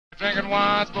Drinking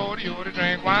wine's for you to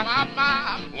drink wine.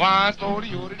 Wine's for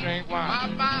you to drink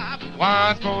wine.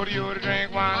 Wine's for you to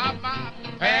drink wine.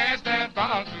 Pass that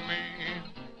bottle to me.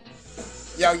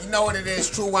 Yo, you know what it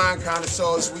is, True Wine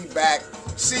Connoisseurs, we back.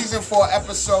 Season 4,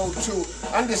 Episode 2.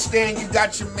 Understand you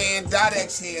got your man Dot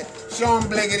X here, Sean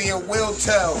Bliggity and Will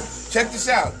Tell. Check this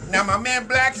out. Now, my man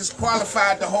Black is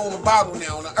qualified to hold a bottle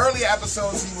now. In the earlier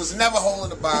episodes, he was never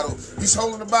holding a bottle. He's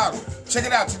holding a bottle. Check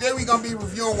it out. Today, we're going to be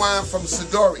reviewing wine from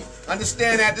Siduri.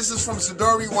 Understand that this is from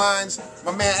Siduri Wines.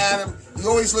 My man Adam, he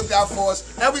always looked out for us.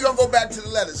 Now, we're going to go back to the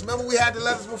letters. Remember we had the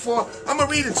letters before? I'm going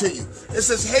to read it to you. It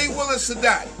says, "Hey, Will and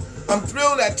Sadat. I'm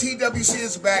thrilled that TWC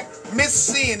is back. Miss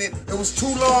seeing it. It was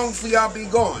too long for y'all be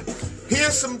gone.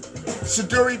 Here's some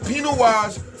Siduri Pinot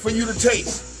Noirs for you to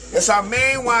taste. It's our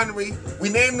main winery. We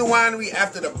named the winery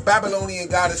after the Babylonian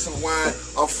goddess of wine.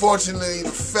 Unfortunately, the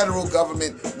federal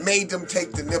government made them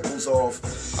take the nipples off.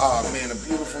 Oh, man, a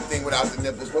beautiful thing without the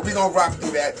nipples. But we're going to rock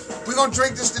through that. We're going to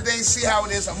drink this today and see how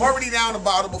it is. I'm already down the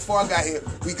bottle before I got here.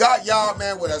 We got y'all,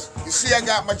 man, with us. You see I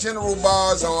got my general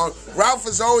bars on. Ralph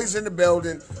is always in the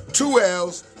building. 2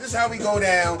 L's. This is how we go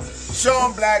down.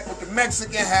 Sean Black with the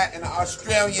Mexican hat and the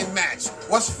Australian match.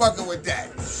 What's fucking with that?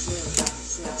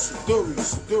 Siduri.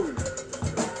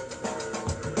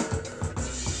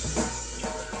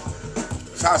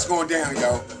 That's how it's going down,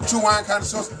 yo. True Wine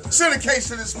Connoisseurs. Send a case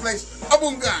to this place.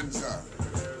 Abunganza.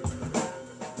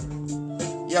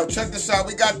 Yo, check this out.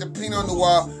 We got the Pinot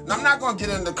Noir. Now, I'm not going to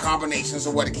get into combinations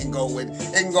of what it can go with.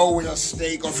 It can go with a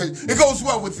steak or fish. It goes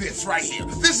well with this right here.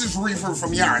 This is reefer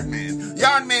from Yardman.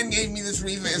 Yardman gave me this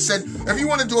reefer and said, if you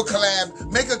want to do a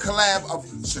collab, make a collab of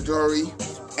Siduri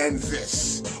and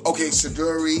this. Okay,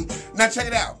 Siduri. Now, check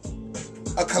it out.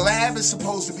 A collab is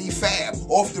supposed to be fab.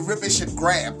 Off the rip, it should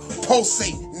grab,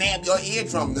 pulsate, nab your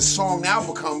eardrum. The song now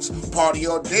becomes part of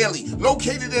your daily.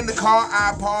 Located in the car,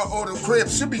 iPod, or the crib.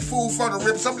 Should be food for the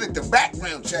rip. Subject to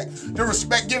background check. The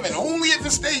respect given. Only if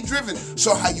it stay driven.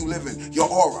 So how you living? Your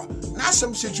aura. Not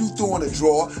some shit you throw in a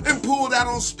drawer and pulled out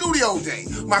on studio day.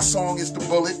 My song is the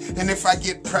bullet. And if I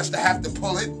get pressed, I have to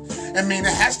pull it. I mean,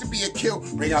 it has to be a kill.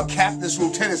 Bring out captains,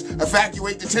 lieutenants,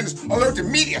 evacuate the tenants, alert the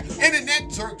media, internet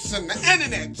jerks, and the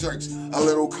internet jerks. A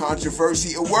little controversy,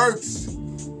 it works.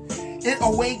 It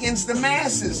awakens the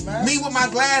masses. Me with my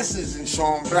glasses and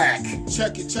Sean Black.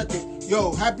 Check it.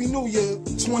 Yo, Happy New Year,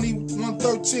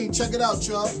 2113. Check it out,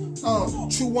 y'all.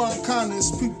 True Wine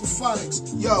Connoisseurs, People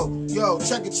Phonics. Yo,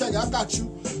 check it. I got you.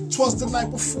 'Twas the night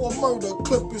before murder,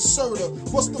 clip inserter.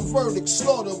 What's the verdict?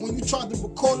 Slaughter. When you tried to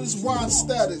record his wine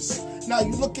status. Now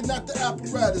you looking at the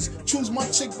apparatus. Choose my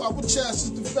chick by which ass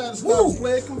is the fattest. Not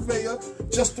play a conveyor,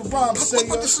 just a rhyme sayer. Look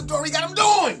what the Siduri got him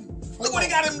doing. Look what he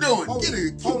got him doing. Get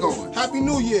it. Keep going. Happy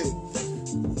New Year.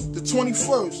 The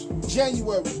 21st,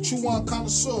 January, True Wine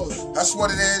Connoisseurs. That's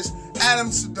what it is. Adam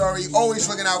Siduri, always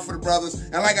looking out for the brothers.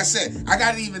 And like I said, I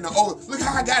got it even the old. Look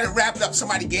how I got it wrapped up.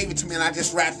 Somebody gave it to me and I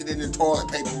just wrapped it in the toilet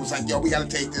paper. It was like, yo, we got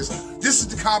to take this. This is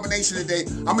the combination today.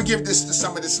 I'm going to give this to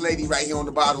some of this lady right here on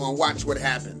the bottle and watch what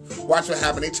happened. Watch what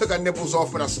happened. They took her nipples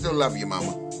off, but I still love you,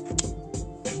 mama.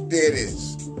 There it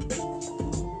is.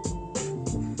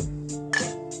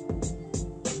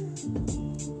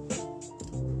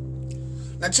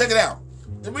 Now check it out.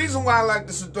 The reason why I like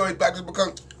this Siduri back is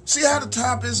because, see how the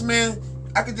top is, man?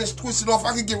 I could just twist it off.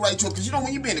 I could get right to it. Because you know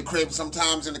when you be in the crib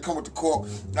sometimes and they come with the cork,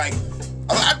 like,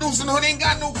 a lot of dudes in the hood ain't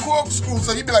got no cork screws.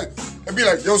 So it'd be like,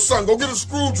 yo, son, go get a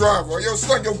screwdriver. Or, yo,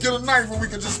 son, go get a knife and we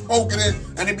can just poke it in.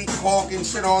 And it be cork and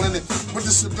shit all in it. With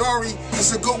the Siduri,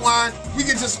 it's a good wine. We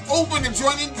can just open the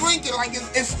joint and drink it. Like,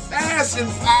 it's fast in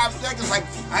 5 seconds. Like,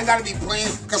 I ain't got to be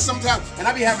playing. Because sometimes, and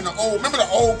I be having the old, remember the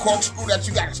old cork screw that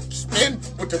you got to spin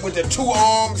with the 2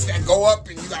 arms that go up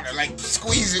and you got to, like,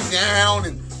 squeeze it down.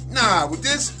 And nah, with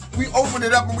this, we open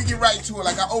it up and we get right to it.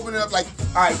 Like, I open it up like,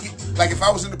 all right, like if I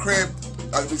was in the crib,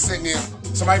 I'd be sitting there,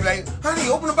 somebody be like, honey,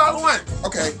 open a bottle of wine.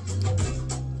 Okay.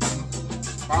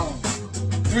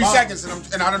 3 seconds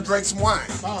and I done drank some wine.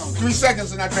 3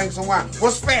 seconds and I drank some wine.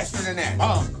 What's faster than that?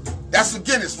 That's the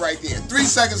Guinness right there. 3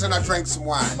 seconds and I drank some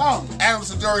wine. Adam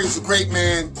Siduri is a great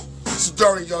man.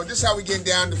 Siduri, yo, this is how we get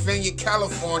down to Vineyard,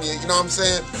 California. You know what I'm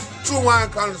saying? True Wine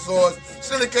Connoisseurs,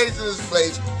 syndicated to this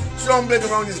place. Sean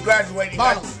Bliggity is graduating.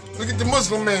 Look at the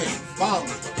Muslim man.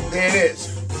 There it is.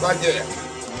 Right there.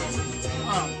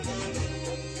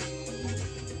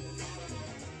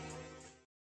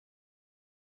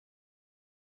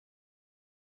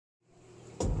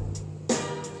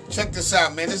 Check this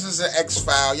out, man. This is an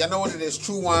X-File. Y'all know what it is.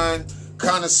 True Wine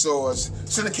Connoisseurs.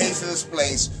 Syndicated to this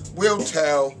place. Will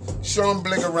Tell, Sean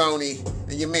Bliggity,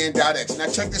 and your man Dot X. Now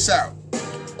check this out.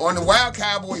 On the Wild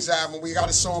Cowboys album, we got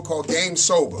a song called Game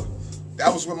Sober.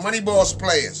 That was with Moneyball's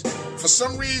Players. For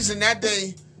some reason that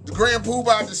day, the Grand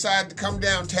Poobah decided to come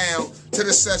downtown to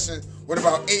the session with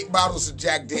about 8 bottles of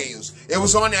Jack Daniels. It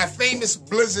was on that famous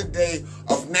blizzard day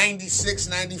of 96,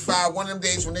 95, one of them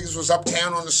days when niggas was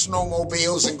uptown on the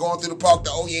snowmobiles and going through the park. The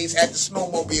OYAs had the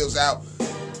snowmobiles out.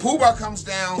 Poobah comes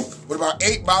down with about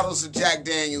 8 bottles of Jack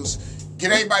Daniels.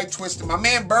 Get everybody twisted. My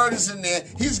man Bird is in there.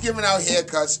 He's giving out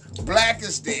haircuts. Black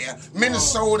is there.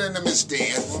 Minnesota and them is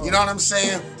there. You know what I'm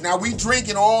saying? Now, we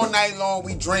drinking all night long.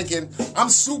 We drinking. I'm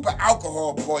super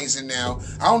alcohol poisoned now.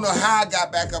 I don't know how I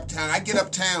got back uptown. I get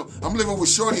uptown. I'm living with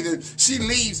Shorty. She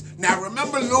leaves. Now,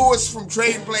 remember Lewis from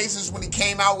Trading Places when he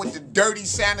came out with the dirty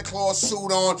Santa Claus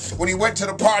suit on? When he went to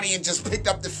the party and just picked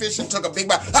up the fish and took a big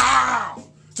bite? Ah!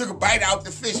 Took a bite out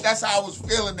the fish. That's how I was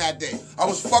feeling that day. I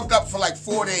was fucked up for like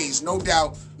 4 days, no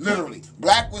doubt, literally.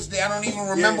 Black was there. I don't even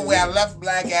remember where I left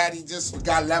Black at. He just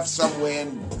got left somewhere.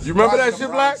 And you remember that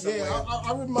shit, Black? Yeah,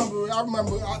 I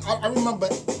remember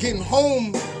getting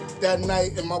home that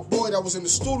night, and my boy that was in the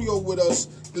studio with us,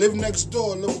 lived next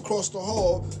door, lived across the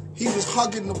hall. He was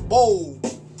hugging the bowl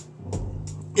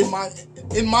in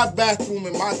my bathroom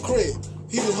in my crib.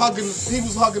 He was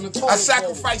hugging the toilet. I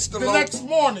sacrificed the next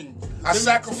morning. I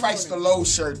sacrificed the low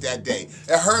shirt that day.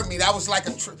 It hurt me. That was like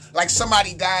like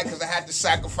somebody died because I had to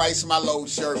sacrifice my low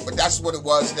shirt. But that's what it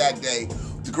was that day.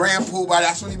 The Grand Poobah,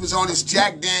 that's when he was on his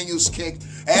Jack Daniels kick.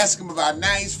 Ask him about,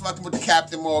 now he's fucking with the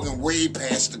Captain Morgan way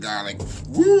past the guy. Like,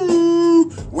 woo,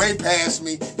 way past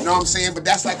me. You know what I'm saying? But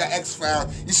that's like an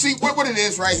X-File. You see what it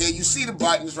is right here. You see the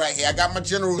buttons right here. I got my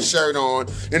general shirt on.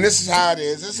 And this is how it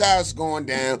is. This is how it's going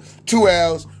down. 2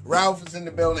 L's. Ralph is in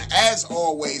the building, as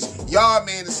always. Yard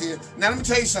Man is here. Now let me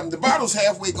tell you something. The bottle's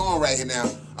halfway gone right here now.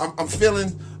 I'm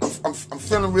feeling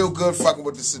real good fucking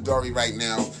with the Siduri right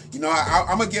now. You know,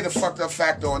 I'm gonna get a fucked up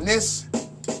factor on this.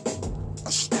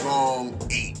 A strong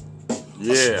 8.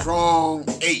 Yeah. A strong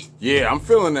 8. Yeah, I'm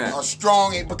feeling that. A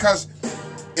strong 8 because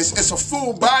it's a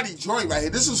full body joint right here.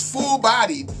 This is full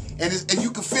body and you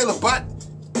can feel it, but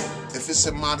if it's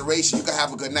in moderation, you can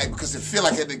have a good night because it feel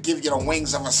like it'll give you the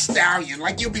wings of a stallion.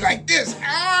 Like you'll be like this.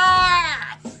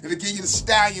 Ah! It'll give you the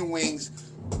stallion wings.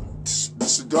 The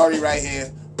Siduri right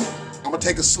here. I'm going to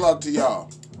take a slug to y'all.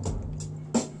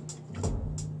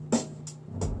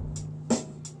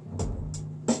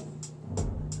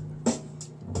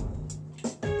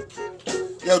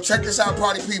 Yo, check this out,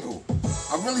 party people.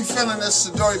 I'm really feeling this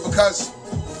Siduri because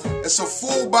it's a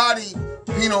full body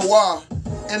Pinot Noir.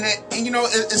 And you know,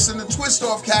 it's in the twist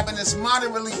off cap and it's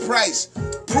moderately priced,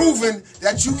 proving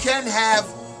that you can have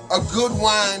a good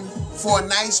wine for a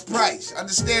nice price.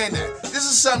 Understand that. This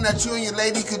is something that you and your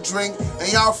lady could drink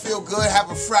and y'all feel good,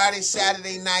 have a Friday,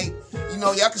 Saturday night. You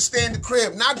know, y'all can stay in the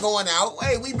crib, not going out.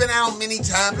 Hey, we've been out many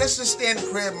times. Let's just stay in the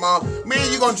crib, Mom. Me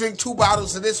and you gonna drink 2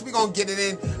 bottles of this. We gonna get it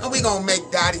in and we gonna make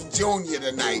Dottie Jr.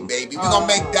 tonight, baby. We gonna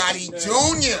make Dottie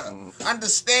Jr.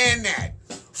 Understand that.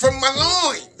 From my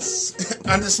loins.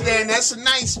 Understand? That's a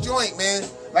nice joint, man.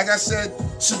 Like I said,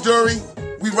 Siduri,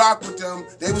 we rock with them.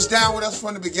 They was down with us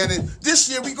from the beginning. This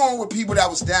year, we going with people that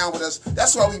was down with us.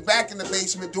 That's why we back in the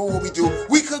basement doing what we do.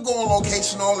 We could go on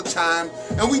location all the time,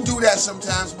 and we do that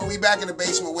sometimes, but we back in the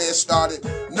basement where it started.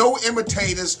 No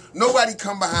imitators. Nobody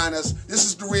come behind us. This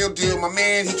is the real deal. My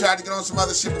man, he tried to get on some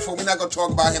other shit before. We're not going to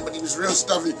talk about him, but he was real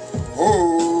stuffy.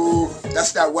 Oh,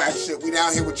 that's that whack shit. We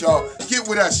down here with y'all. Get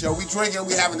with us, yo. We drinking,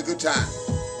 we having a good time.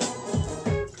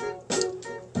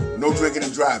 No drinking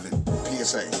and driving.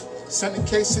 PSA. Send a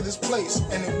case to this place,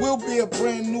 and it will be a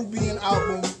brand Nubian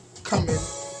album coming.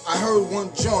 I heard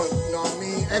one joint, you know what I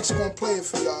mean? X gonna play it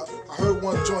for y'all. I heard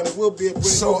one joint. It will be a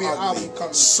brand Nubian album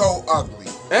coming. So ugly.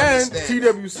 And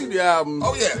TWC, the album.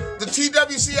 Oh yeah, the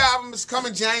TWC album is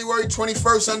coming January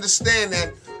 21st. Understand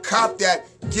that. Cop that.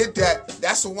 Get that.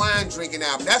 That's a wine drinking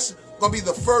album. That's gonna be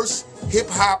the first hip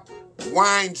hop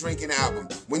wine drinking album.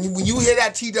 When you hear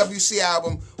that TWC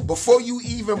album, before you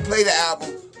even play the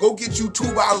album, go get you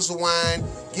 2 bottles of wine,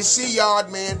 see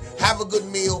Yard Man, have a good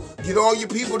meal, get all your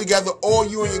people together, all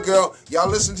you and your girl, y'all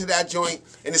listen to that joint,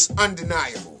 and it's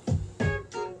undeniable.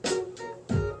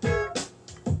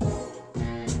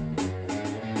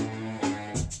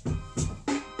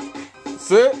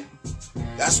 That's it?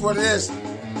 That's what it is.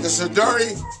 The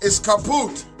Siduri is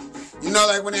kaput. You know,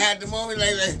 like when they had the moment,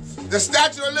 like the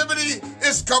Statue of Liberty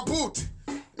is kaput.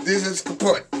 This is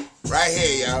kaput. Right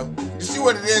here, y'all. You see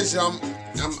what it is, y'all?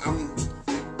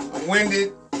 I'm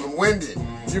winded. I'm winded.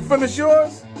 You finished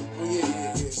yours? Oh,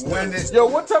 yeah. Winded. Yo,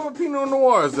 what type of Pinot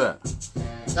Noir is that?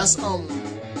 That's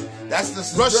the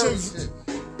Russian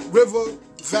River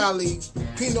Valley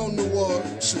Pinot Noir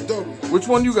Siduri. Which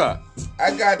one you got?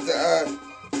 I got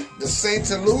the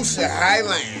Santa Lucia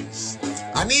Highlands.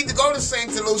 I need to go to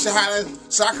Santa Lucia Highlands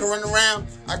so I can run around.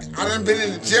 I done been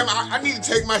in the gym. I need to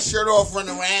take my shirt off, run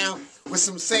around with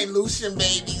some St. Lucian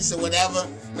babies or whatever.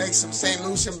 Make some St.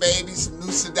 Lucian babies, some new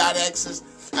Sadat X's.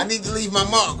 I need to leave my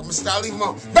mark. I'm going to start leaving my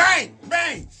mark. Bang!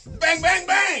 Bang! Bang, bang,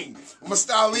 bang! I'm going to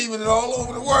start leaving it all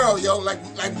over the world, yo, like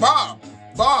Bob.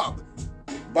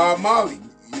 Bob Marley.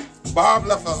 Bob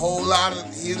left a whole lot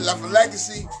of, he left a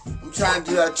legacy. I'm trying to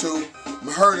do that too. I'm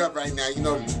hurt up right now, you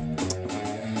know.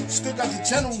 Still got the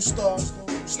general stars, though.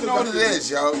 You know what it is,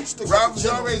 yo. Rob's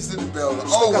always in the building,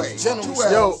 always.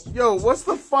 Yo, what's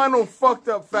the final fucked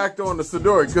up factor on the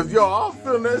Siduri? Because, yo, I'm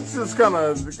feeling it's just kind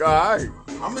of, all right.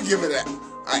 I'm going to give it an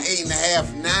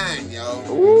 8.5, 9, yo.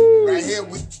 Ooh. Right here,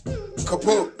 we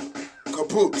kaput.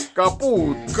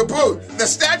 The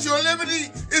Statue of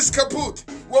Liberty is kaput.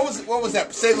 What was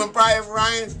that? Saving Private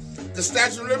Ryan? The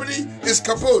Statue of Liberty is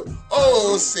kaput.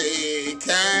 Oh, say,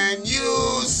 can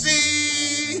you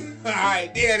see? All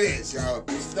right, there it is, yo.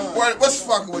 What's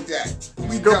fucking with that?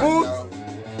 We done, yo.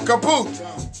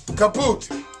 Kaput.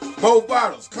 Both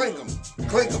bottles. Clink them.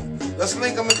 Let's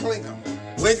link them and clink them.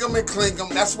 Link them and clink them.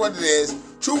 That's what it is.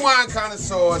 True Wine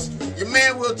Connoisseurs. Your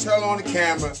man will tell on the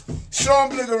camera.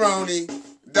 Sean Bligaroni.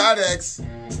 .X.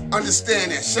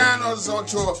 Understand that. Shine Others on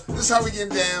tour. This is how we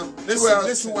getting down.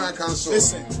 Listen, True Wine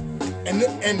Connoisseurs. Listen. And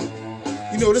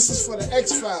you know, this is for the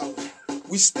X-Files.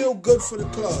 We still good for the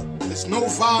club. There's no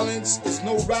violence. There's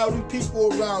no rowdy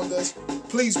people around us.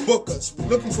 Please book us. We're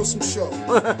looking for some show.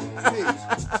 Please.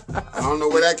 I don't know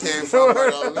where that came from,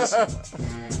 but listen.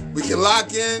 We can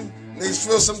lock in. Niggas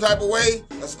feel some type of way.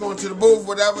 Let's go into the booth,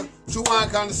 whatever. True Wine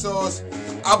Connoisseurs.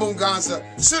 Album Ganza.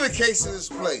 Sit a case in this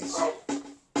place.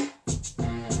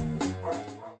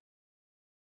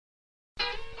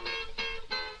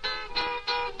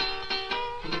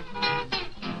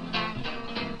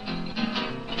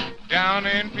 Down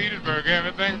in Petersburg,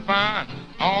 everything's fine.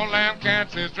 All them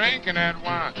cats is drinking that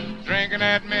wine. Drinking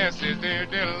that mess is their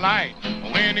delight.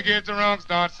 When you get drunk,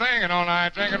 start singing all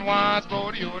night. Drinking wine's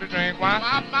for you to drink wine.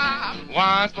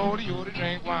 Wine's for you to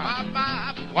drink wine.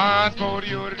 Wine's for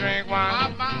you to drink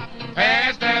wine.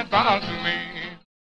 Pass that bottle to me.